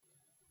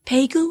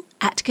Pagel,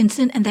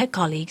 Atkinson and their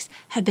colleagues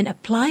have been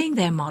applying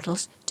their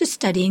models to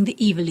studying the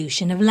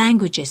evolution of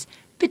languages,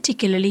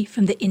 particularly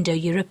from the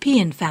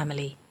Indo-European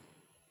family.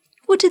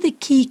 What are the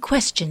key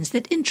questions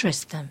that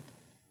interest them?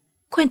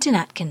 Quentin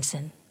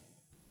Atkinson.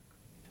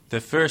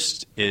 The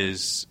first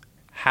is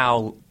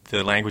how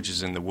the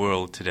languages in the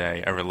world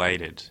today are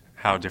related,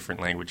 how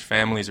different language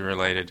families are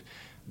related,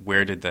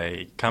 where did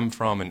they come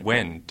from and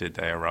when did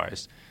they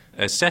arise.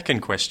 A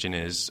second question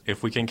is,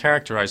 if we can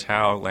characterize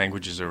how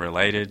languages are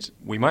related,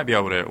 we might be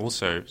able to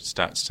also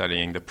start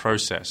studying the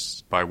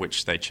process by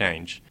which they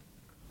change.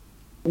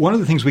 One of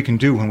the things we can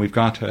do when we've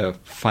got a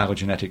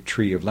phylogenetic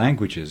tree of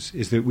languages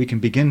is that we can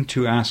begin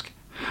to ask,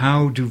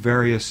 how do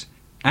various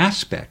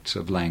aspects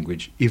of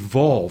language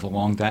evolve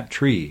along that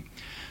tree?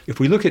 If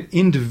we look at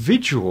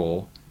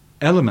individual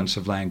elements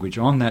of language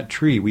on that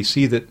tree, we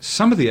see that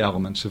some of the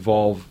elements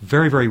evolve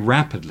very, very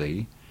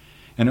rapidly,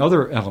 and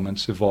other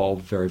elements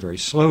evolve very, very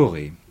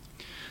slowly.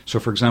 So,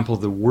 for example,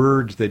 the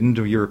word that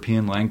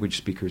Indo-European language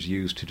speakers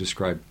use to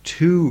describe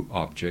two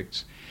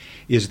objects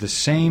is the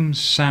same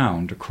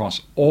sound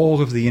across all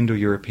of the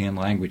Indo-European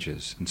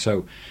languages. And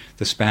so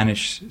the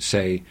Spanish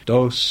say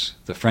dos,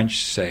 the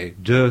French say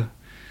deux,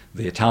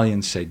 the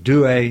Italians say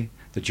due,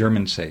 the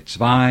Germans say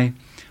zwei.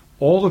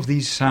 All of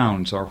these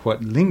sounds are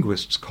what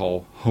linguists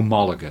call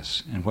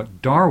homologous, and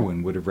what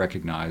Darwin would have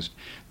recognized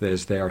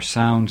as they are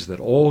sounds that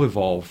all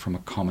evolved from a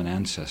common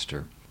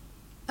ancestor.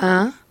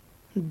 1, 2,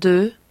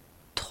 3,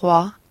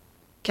 4,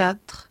 5. 2,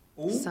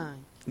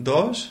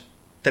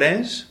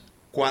 3,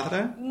 4,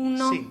 1,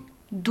 2,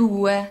 3, 4,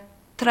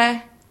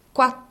 5.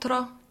 1, 2,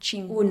 3, 4, 1,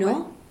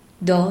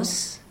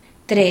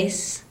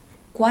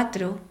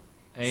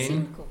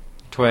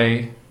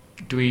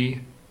 2,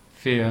 3,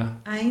 4,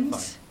 1,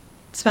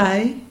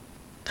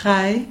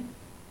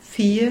 2, 3,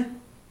 4, 1,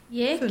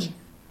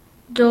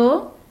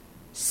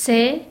 2,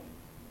 3,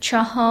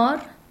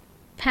 4,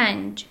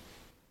 5.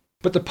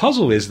 But the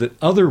puzzle is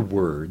that other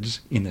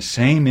words in the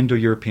same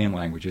Indo-European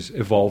languages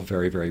evolve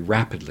very, very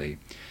rapidly.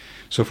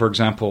 So, for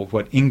example,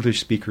 what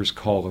English speakers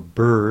call a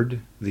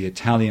bird, the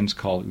Italians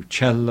call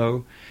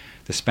uccello,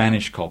 the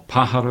Spanish call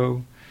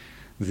pájaro,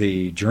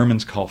 the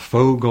Germans call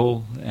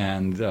Vogel,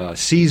 and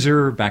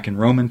Caesar, back in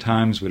Roman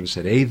times, would have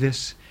said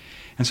avis.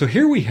 And so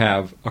here we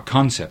have a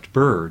concept,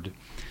 bird,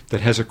 that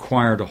has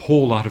acquired a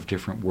whole lot of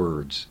different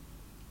words.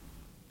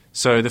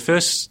 So the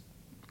first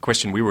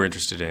question we were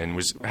interested in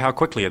was, how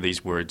quickly are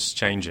these words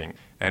changing?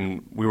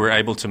 And we were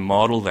able to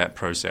model that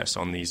process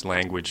on these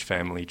language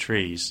family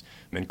trees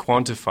and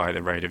quantify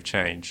the rate of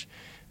change.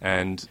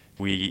 And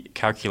we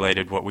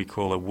calculated what we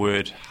call a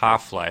word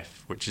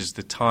half-life, which is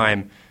the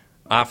time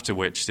after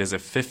which there's a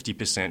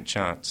 50%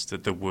 chance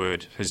that the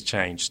word has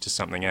changed to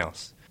something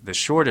else. The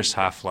shortest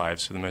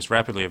half-lives for the most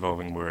rapidly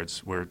evolving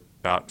words were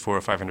about 400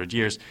 or 500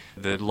 years.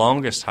 The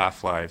longest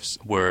half-lives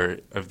were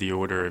of the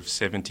order of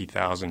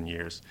 70,000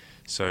 years.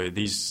 So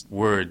these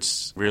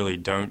words really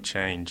don't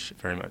change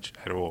very much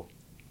at all.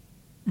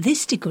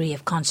 This degree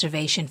of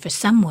conservation for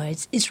some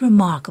words is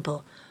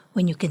remarkable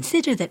when you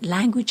consider that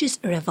languages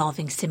are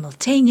evolving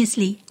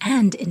simultaneously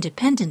and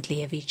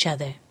independently of each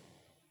other.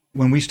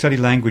 When we study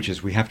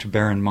languages, we have to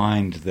bear in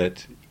mind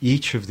that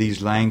each of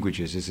these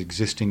languages is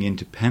existing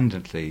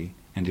independently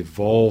and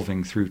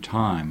evolving through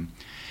time.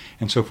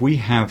 And so if we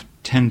have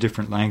 10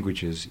 different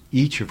languages,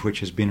 each of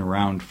which has been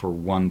around for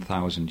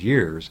 1,000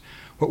 years,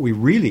 what we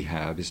really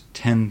have is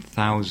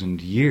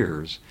 10,000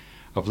 years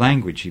of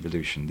language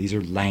evolution. These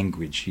are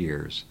language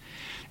years.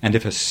 And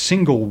if a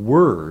single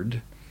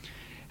word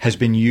has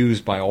been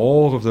used by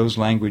all of those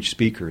language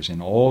speakers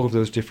in all of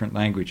those different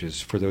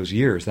languages for those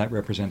years, that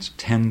represents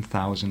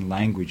 10,000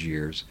 language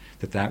years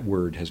that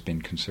word has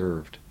been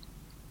conserved.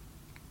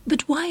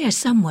 But why are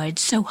some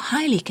words so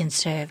highly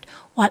conserved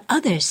while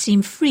others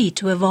seem free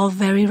to evolve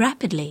very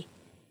rapidly?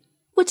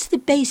 What's the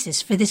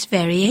basis for this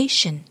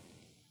variation?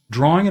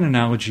 Drawing an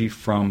analogy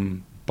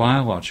from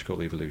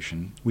biological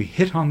evolution, we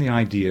hit on the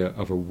idea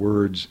of a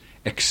word's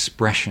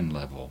expression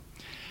level.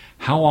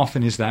 How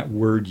often is that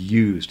word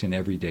used in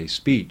everyday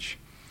speech?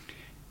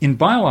 In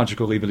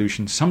biological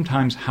evolution,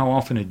 sometimes how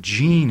often a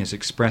gene is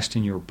expressed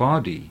in your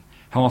body,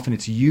 how often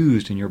it's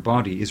used in your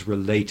body, is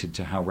related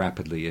to how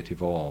rapidly it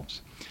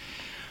evolves.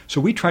 So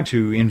we tried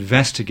to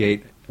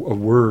investigate a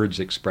word's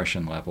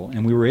expression level,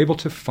 and we were able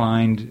to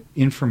find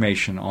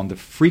information on the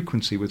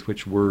frequency with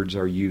which words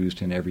are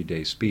used in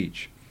everyday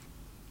speech.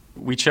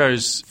 We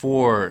chose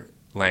 4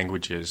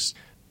 languages,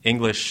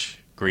 English,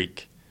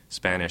 Greek,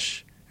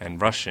 Spanish,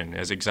 and Russian,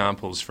 as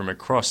examples from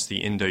across the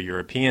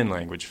Indo-European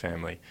language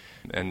family.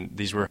 And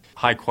these were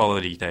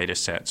high-quality data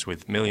sets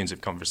with millions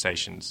of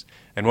conversations.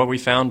 And what we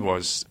found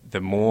was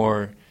the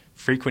more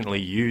frequently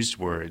used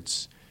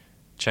words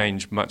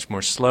change much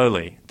more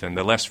slowly than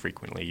the less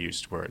frequently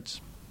used words.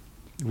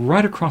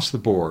 Right across the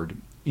board,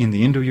 in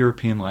the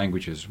Indo-European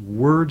languages,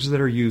 words that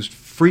are used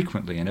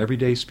frequently in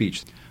everyday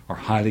speech are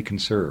highly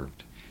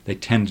conserved. They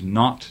tend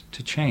not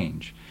to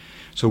change.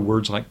 So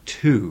words like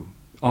two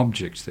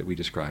objects that we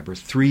describe, or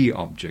 3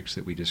 objects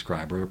that we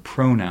describe, or a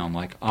pronoun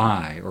like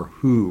I, or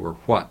who, or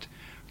what,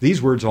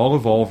 These words all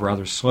evolve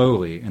rather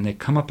slowly, and they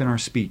come up in our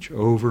speech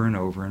over and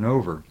over and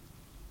over.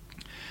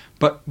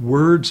 But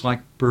words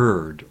like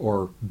bird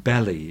or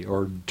belly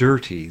or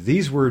dirty,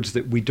 these words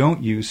that we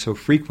don't use so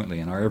frequently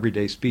in our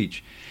everyday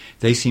speech,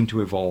 they seem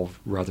to evolve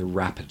rather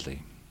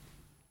rapidly.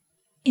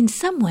 In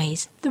some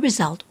ways, the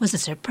result was a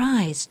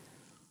surprise.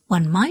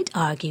 One might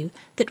argue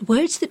that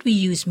words that we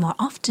use more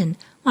often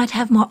might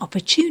have more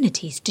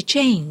opportunities to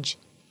change.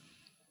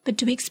 But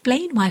to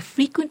explain why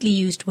frequently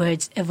used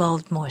words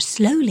evolved more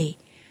slowly,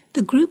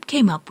 the group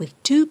came up with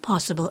two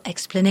possible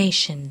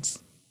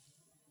explanations.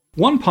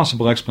 One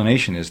possible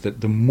explanation is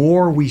that the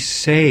more we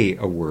say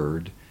a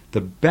word, the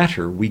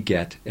better we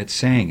get at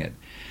saying it.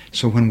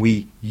 So when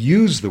we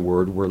use the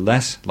word, we're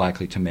less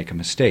likely to make a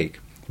mistake.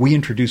 We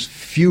introduce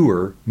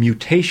fewer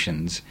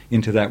mutations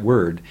into that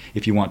word,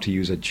 if you want to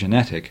use a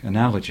genetic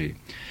analogy.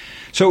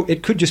 So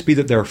it could just be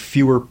that there are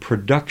fewer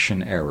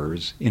production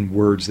errors in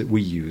words that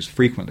we use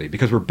frequently,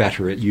 because we're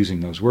better at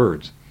using those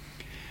words.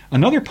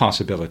 Another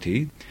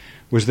possibility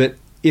was that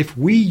if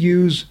we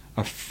use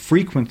a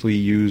frequently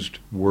used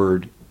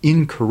word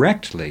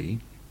incorrectly,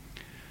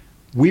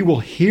 we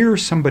will hear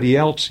somebody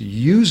else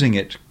using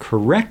it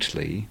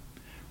correctly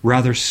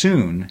rather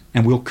soon,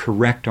 and we'll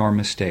correct our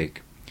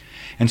mistake.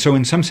 And so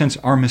in some sense,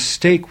 our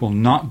mistake will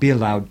not be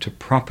allowed to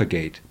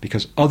propagate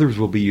because others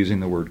will be using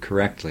the word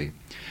correctly.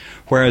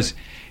 Whereas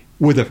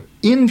with an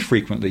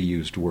infrequently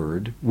used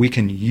word, we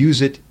can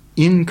use it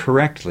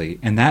incorrectly,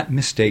 and that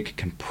mistake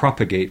can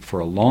propagate for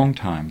a long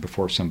time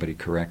before somebody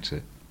corrects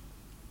it.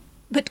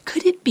 But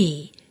could it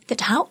be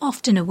that how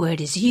often a word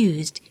is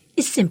used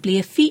is simply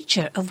a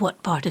feature of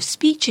what part of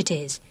speech it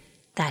is?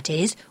 That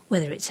is,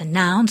 whether it's a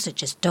noun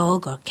such as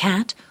dog or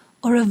cat,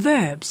 or a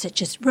verb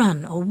such as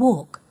run or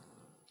walk.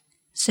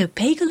 So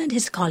Pagel and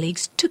his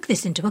colleagues took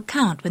this into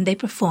account when they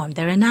performed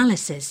their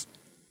analysis.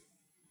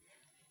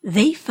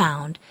 They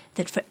found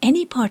that for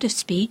any part of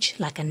speech,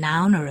 like a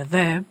noun or a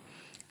verb,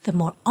 the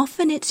more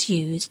often it's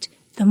used,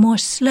 the more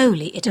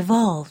slowly it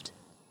evolved.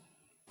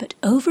 But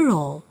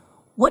overall,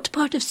 what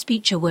part of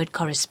speech a word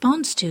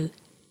corresponds to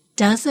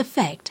does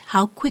affect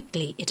how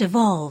quickly it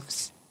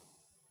evolves.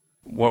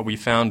 What we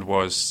found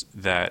was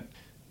that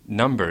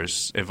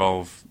numbers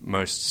evolve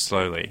most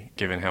slowly,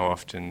 given how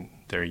often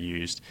they're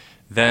used.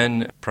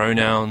 Then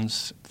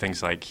pronouns,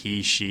 things like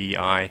he, she,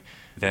 I.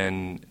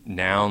 Then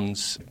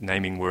nouns,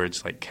 naming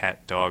words like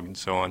cat, dog, and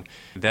so on.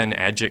 Then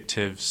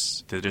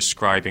adjectives, the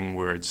describing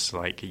words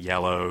like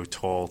yellow,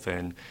 tall,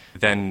 thin.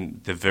 Then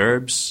the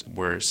verbs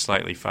were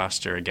slightly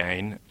faster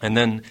again. And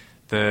then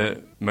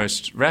the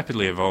most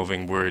rapidly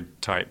evolving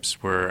word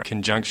types were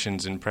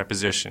conjunctions and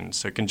prepositions.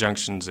 So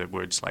conjunctions are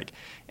words like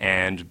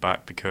and,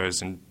 but,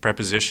 because, and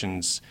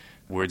prepositions,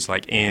 words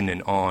like in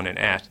and on and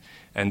at.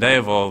 And they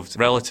evolved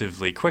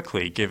relatively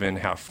quickly given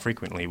how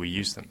frequently we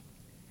use them.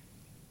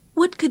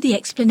 What could the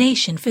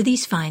explanation for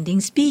these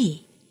findings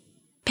be?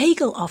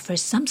 Pagel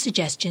offers some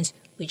suggestions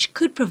which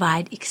could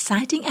provide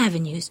exciting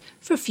avenues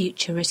for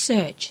future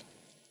research.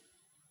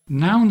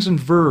 Nouns and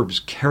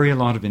verbs carry a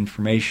lot of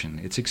information.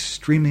 It's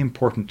extremely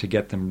important to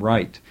get them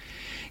right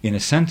in a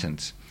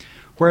sentence,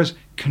 whereas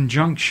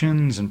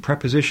conjunctions and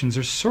prepositions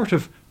are sort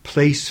of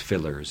place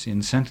fillers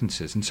in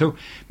sentences. And so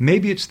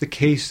maybe it's the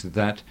case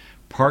that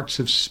parts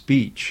of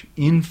speech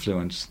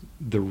influence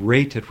the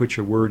rate at which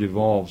a word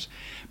evolves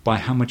by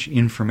how much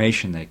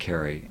information they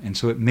carry. And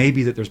so it may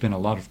be that there's been a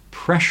lot of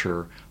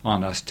pressure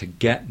on us to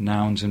get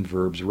nouns and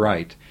verbs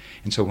right.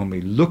 And so when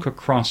we look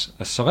across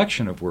a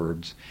selection of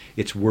words,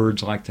 it's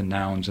words like the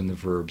nouns and the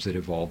verbs that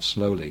evolve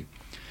slowly.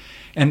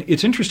 And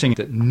it's interesting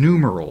that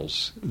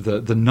numerals,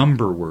 the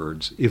number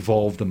words,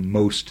 evolve the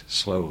most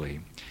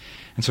slowly.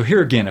 And so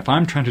here again, if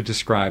I'm trying to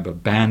describe a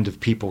band of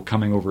people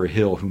coming over a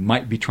hill who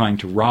might be trying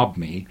to rob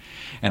me,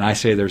 and I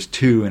say there's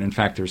 2 and in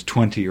fact there's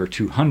 20 or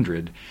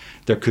 200,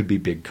 there could be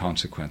big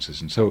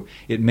consequences. And so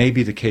it may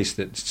be the case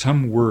that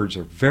some words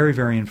are very,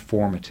 very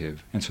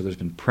informative, and so there's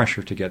been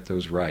pressure to get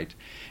those right,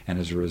 and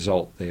as a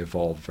result they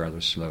evolve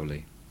rather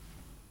slowly.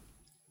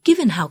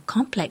 Given how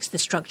complex the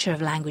structure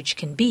of language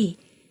can be,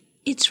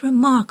 it's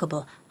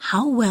remarkable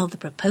how well the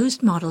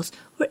proposed models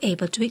were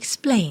able to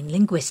explain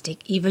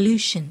linguistic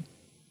evolution.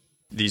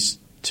 These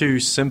two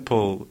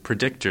simple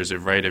predictors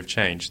of rate of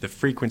change, the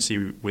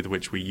frequency with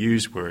which we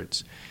use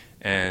words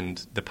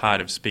and the part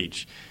of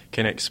speech,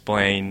 can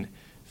explain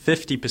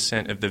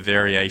 50% of the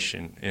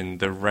variation in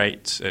the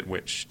rate at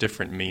which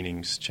different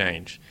meanings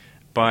change.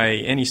 By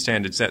any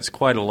standards, that's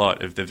quite a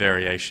lot of the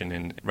variation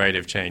in rate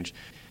of change.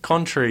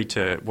 Contrary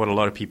to what a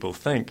lot of people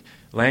think,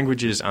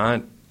 languages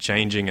aren't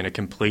changing in a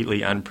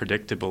completely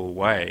unpredictable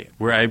way.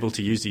 We're able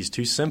to use these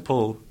two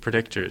simple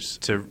predictors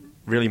to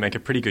really make a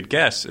pretty good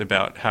guess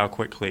about how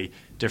quickly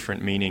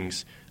different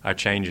meanings are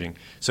changing.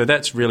 So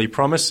that's really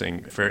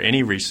promising for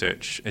any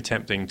research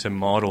attempting to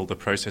model the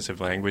process of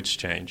language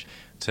change,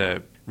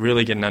 to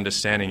really get an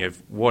understanding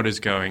of what is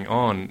going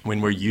on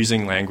when we're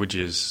using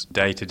languages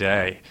day to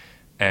day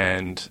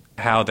and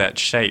how that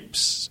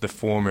shapes the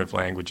form of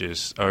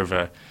languages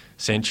over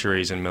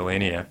centuries and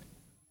millennia.